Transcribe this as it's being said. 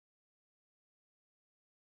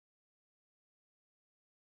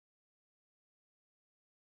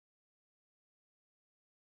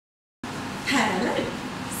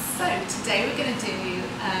today we're going to do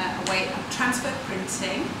a way of transfer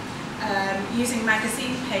printing using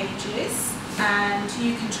magazine pages, and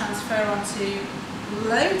you can transfer onto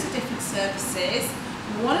loads of different surfaces.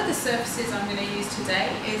 One of the surfaces I'm going to use today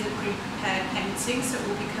is a pre-prepared painting, so it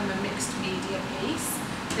will become a mixed media piece.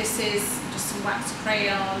 This is just some wax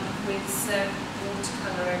crayon with some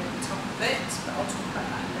watercolour over the top of it, but I'll talk about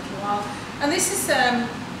that in a little while. And this is,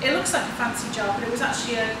 it looks like a fancy jar, but it was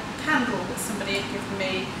actually a candle that somebody had given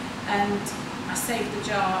me, and I saved the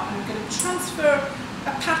jar, and I'm going to transfer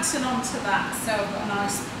a pattern onto that, so I've got a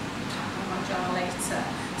nice pattern on my jar later.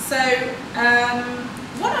 So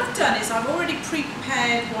what I've done is I've already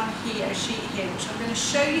pre-prepared one here, a sheet here, which I'm going to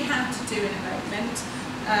show you how to do in a moment.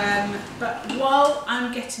 But while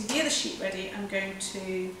I'm getting the other sheet ready, I'm going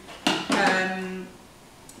to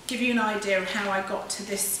give you an idea of how I got to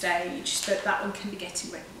this stage, so that one can be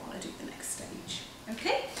getting ready while I do the next stage.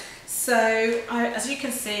 Okay, so as you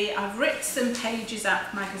can see, I've ripped some pages out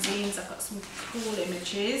of magazines. I've got some cool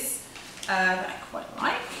images that I quite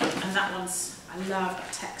like, and that one's, I love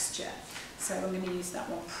that texture, so I'm going to use that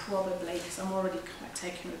one probably because I'm already quite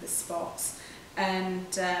taken with the spots. And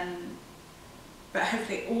but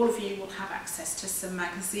hopefully all of you will have access to some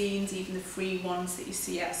magazines, even the free ones that you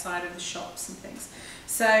see outside of the shops and things.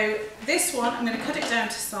 So this one, I'm going to cut it down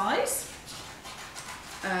to size.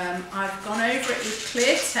 I've gone over it with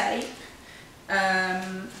clear tape,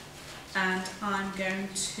 and I'm going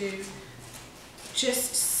to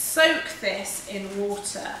just soak this in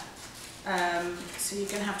water. So you're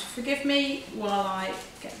going to have to forgive me while I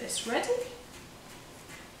get this ready.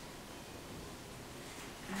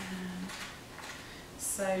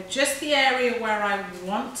 So just the area where I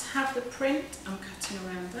want to have the print, I'm cutting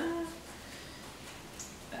around there.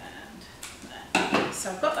 And there.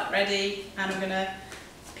 So I've got that ready, and I'm going to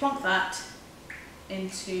plonk that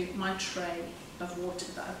into my tray of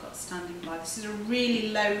water that I've got standing by. This is a really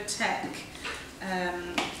low-tech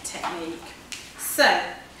technique. So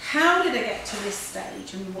how did I get to this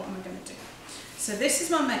stage, and what am I going to do? So this is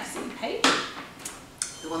my magazine page,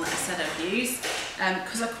 the one that I said I'd use,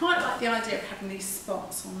 because I quite like the idea of having these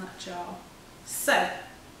spots on that jar. So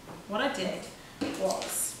what I did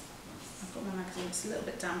was, I've got my magazine, it's a little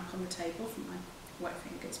bit damp on the table from my wet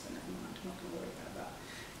fingers, but never mind, I'm not going to worry about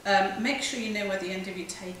that. Make sure you know where the end of your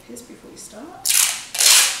tape is before you start.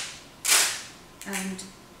 And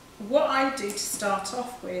what I do to start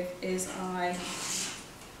off with is I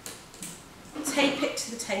tape it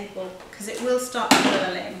to the table, because it will start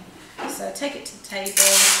curling. So take it to the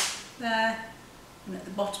table there, and at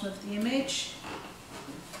the bottom of the image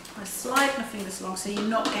I slide my fingers along so you're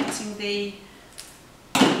not getting the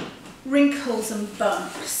wrinkles and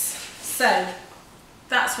bumps. So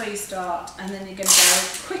that's where you start, and then you're going to go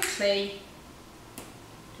quickly,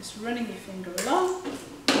 just running your finger along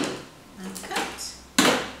and cut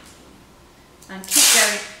and keep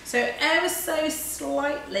going. So ever so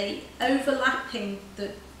slightly overlapping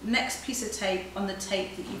the next piece of tape on the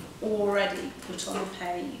tape that you've already put on the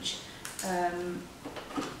page.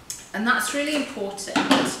 And that's really important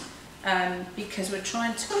because we're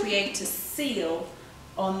trying to create a seal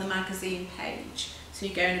on the magazine page. So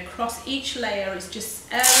you're going across, each layer is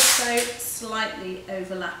just ever so slightly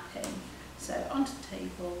overlapping. So onto the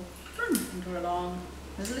table, run your finger along,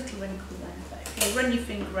 there's a little wrinkle there, but if you run your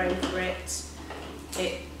finger over it,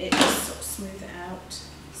 it just sort of smooth it out.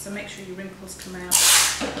 So make sure your wrinkles come out.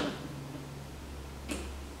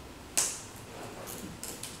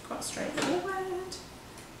 Quite straightforward.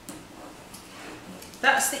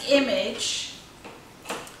 That's the image,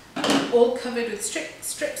 all covered with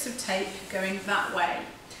strips of tape going that way.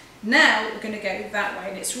 Now we're going to go that way,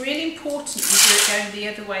 and it's really important you do it going the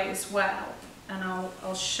other way as well. And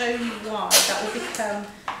I'll show you why. That will become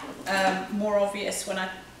more obvious when I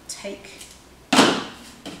take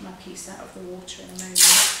my piece out of the water in a moment.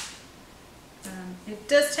 It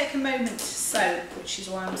does take a moment to soak, which is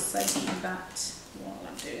why I'm soaking that while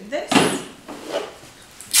I'm doing this.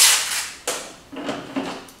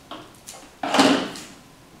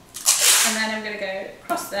 And then I'm going to go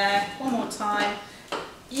across there one more time.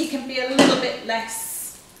 You can be a little bit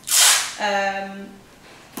less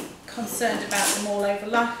concerned about them all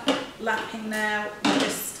overlapping now.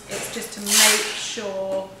 It's just to make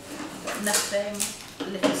sure that nothing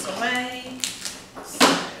lifts away. So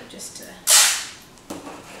just to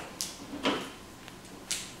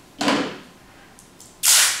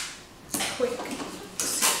quick,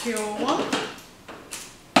 secure one.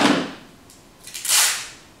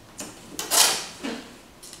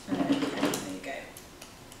 Okay, there you go.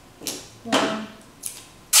 One,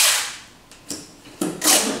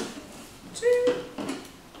 two.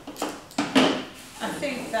 I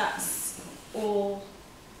think that's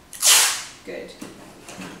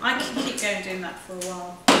keep going doing that for a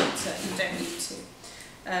while, but you don't need to.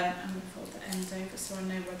 I'm going to fold the end over so I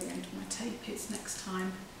know where the end of my tape is next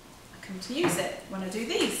time I come to use it when I do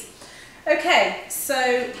these. Okay,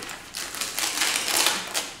 so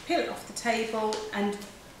peel it off the table, and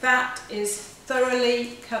that is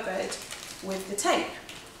thoroughly covered with the tape.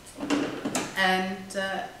 And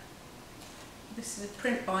this is a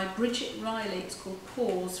print by Bridget Riley. It's called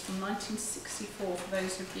Pause from 1964 for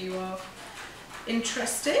those of you who are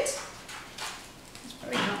interested. It's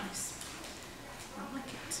very nice. I like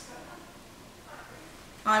it.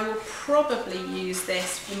 I will probably use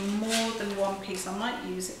this for more than one piece. I might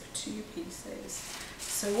use it for 2 pieces.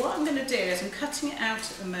 So what I'm going to do is I'm cutting it out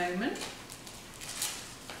at the moment.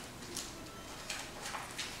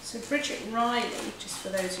 So Bridget Riley, just for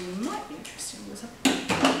those of you who might be interested, was a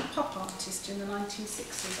pop artist in the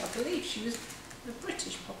 1960s. I believe she was a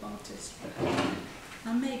British pop artist, but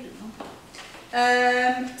I may be wrong.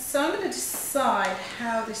 So I'm going to decide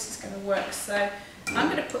how this is going to work. So I'm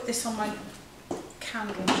going to put this on my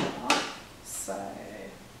candle jar. So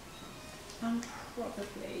I'm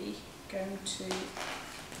probably going to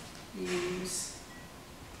use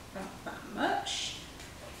about that much.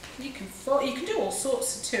 You can do all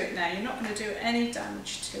sorts to it now. You're not going to do any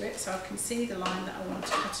damage to it, so I can see the line that I want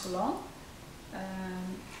to cut along.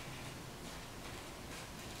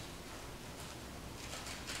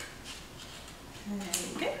 There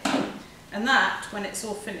we go. And that, when it's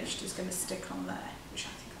all finished, is going to stick on there, which I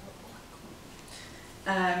think will look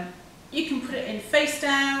quite cool. You can put it in face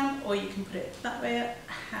down, or you can put it that way,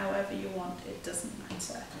 however you want. It doesn't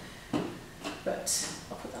matter. But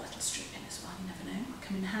I'll put that little strip in as well, you never know, it'll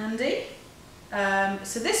come in handy.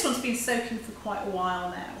 So this one's been soaking for quite a while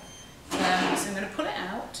now. So I'm going to pull it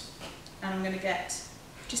out, and I'm going to get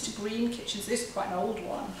just a green kitchen, so this is quite an old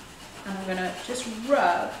one, and I'm going to just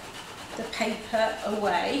rub the paper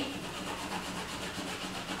away.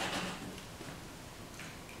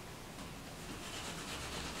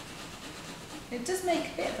 It does make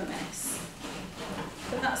a bit of a mess,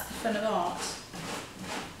 but that's the fun of art.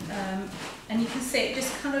 And you can see it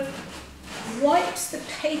just kind of wipes the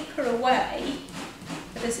paper away,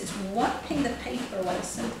 but as it's wiping the paper away,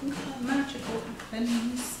 something quite magical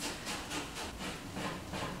happens.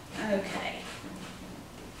 Okay.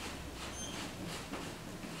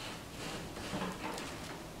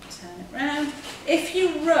 Turn it round. If you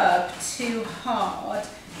rub too hard,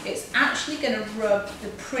 it's actually going to rub the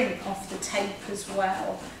print off the tape as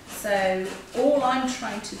well. So all I'm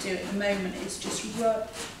trying to do at the moment is just rub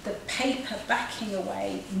the paper backing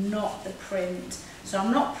away, not the print. So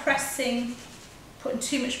I'm not putting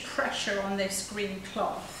too much pressure on this green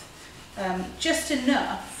cloth, just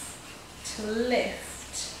enough to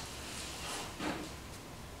lift.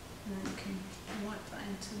 And you can wipe that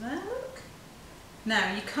into there, look.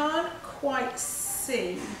 Now you can't quite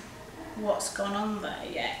see what's gone on there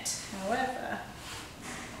yet, however,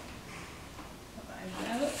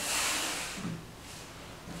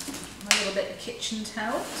 my little bit of kitchen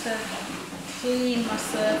towel to clean my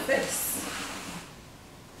surface.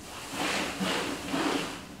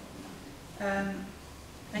 And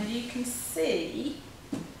you can see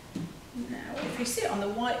now, if you see it on the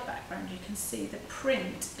white background, you can see the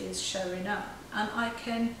print is showing up, and I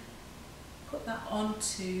can put that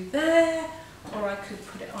onto there, or I could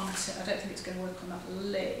put it onto, I don't think it's going to work on that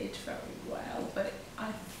lid very well, but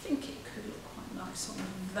I think it could look quite nice on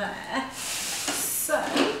there. So,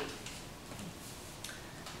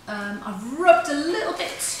 I've rubbed a little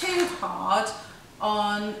bit too hard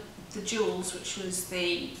on the jewels, which was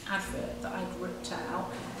the advert that I'd ripped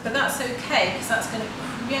out, but that's okay because that's going to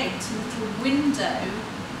create a little window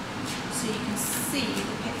so you can see the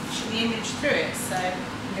picture, the image through it. So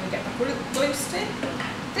I'm going to get my glue stick.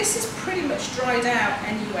 This is pretty much dried out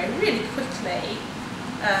anyway, really quickly.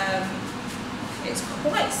 It's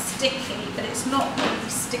quite sticky, but it's not going to be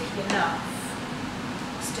sticky enough.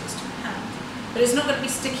 It sticks to my hand. But it's not going to be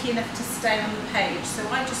sticky enough to stay on the page, so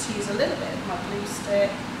I just use a little bit of my glue stick,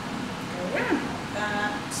 go around like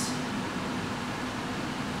that,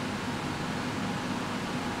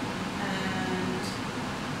 and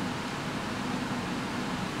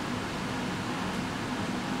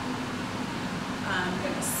I'm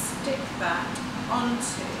going to stick that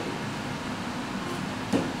onto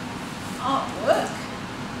artwork,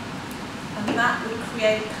 and that would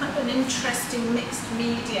create kind of an interesting mixed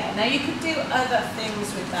media. Now you could do other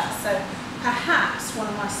things with that, so perhaps one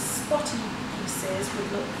of my spotty pieces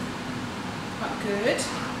would look quite good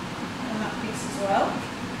on that piece as well.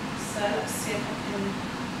 So let's see if I can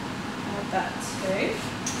add that too.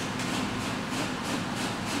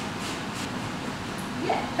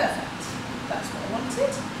 Yeah, perfect. That's what I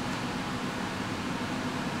wanted.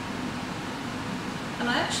 And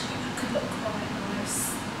I actually think that could look quite nice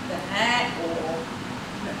there, or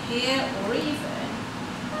here, or even,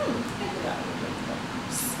 maybe that would look quite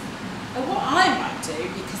nice. And what I might do,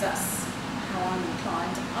 because that's how I'm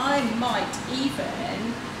inclined, I might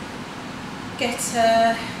even get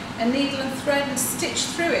a needle and thread and stitch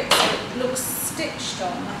through it so it looks stitched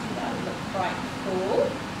on. I think that would look quite cool.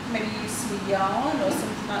 Maybe use some yarn or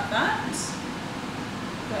something like that.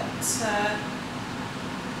 But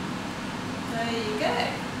there you go.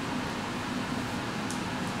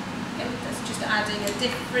 Yep, that's just adding a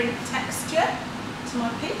different texture to my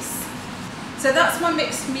piece. So that's my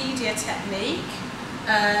mixed media technique.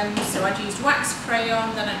 So I'd used wax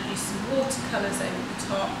crayon, then I'd used some watercolours over the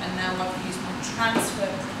top, and now I've used my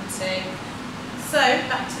transfer printing. So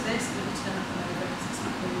back to this, I'm going to turn it over because it's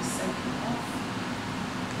not really soaking off.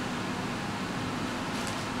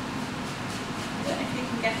 I don't know if you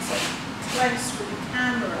can get it close with the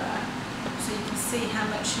camera so you can see how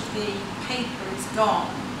much of the paper is gone.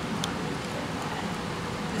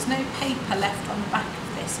 There's no paper left on the back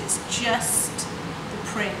of this, it's just the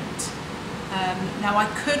print. Now I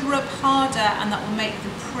could rub harder and that will make the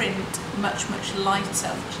print much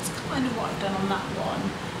lighter, which is kind of what I've done on that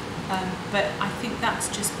one. But I think that's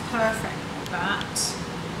just perfect like that,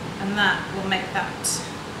 and that will make that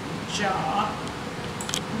jar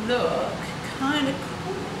look kind of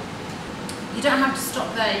cool. You don't have to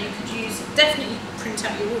stop there, you could definitely print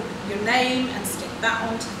out your name and stick that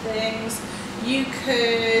onto things. You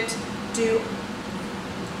could do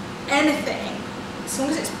anything. As long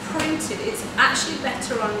as it's printed, it's actually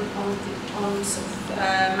better on sort of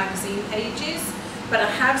magazine pages, but I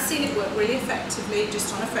have seen it work really effectively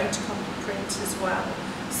just on a photocopy print as well.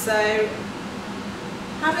 So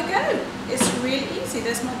have a go. It's really easy.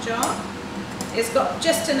 There's my jar. It's got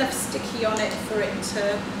just enough sticky on it for it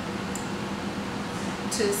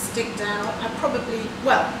to stick down. I probably,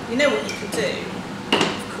 well, you know what you could do.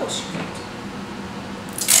 Of course you could.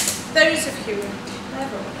 Those of you who are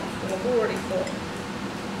clever enough will have already thought,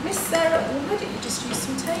 Miss Sarah, why don't you just use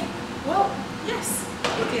some tape? Well, yes,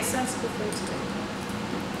 that would be a sensible thing to do.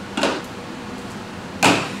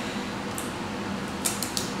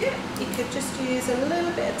 Yeah, you could just use a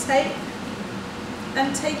little bit of tape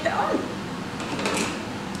and tape it on.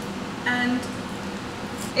 And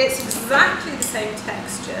it's exactly the same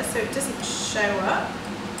texture, so it doesn't show up.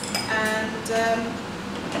 And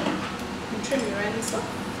you can trim your ends off.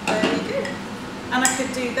 There you go. And I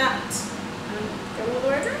could do that and go all the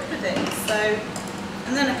way around with it. So,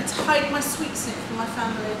 and then I could hide my sweets in it for my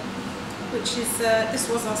family, which is, this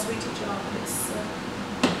was our sweetie jar, but it's,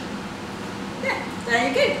 yeah, there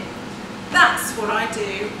you go. That's what I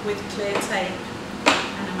do with clear tape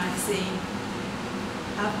and a magazine.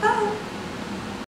 Have fun.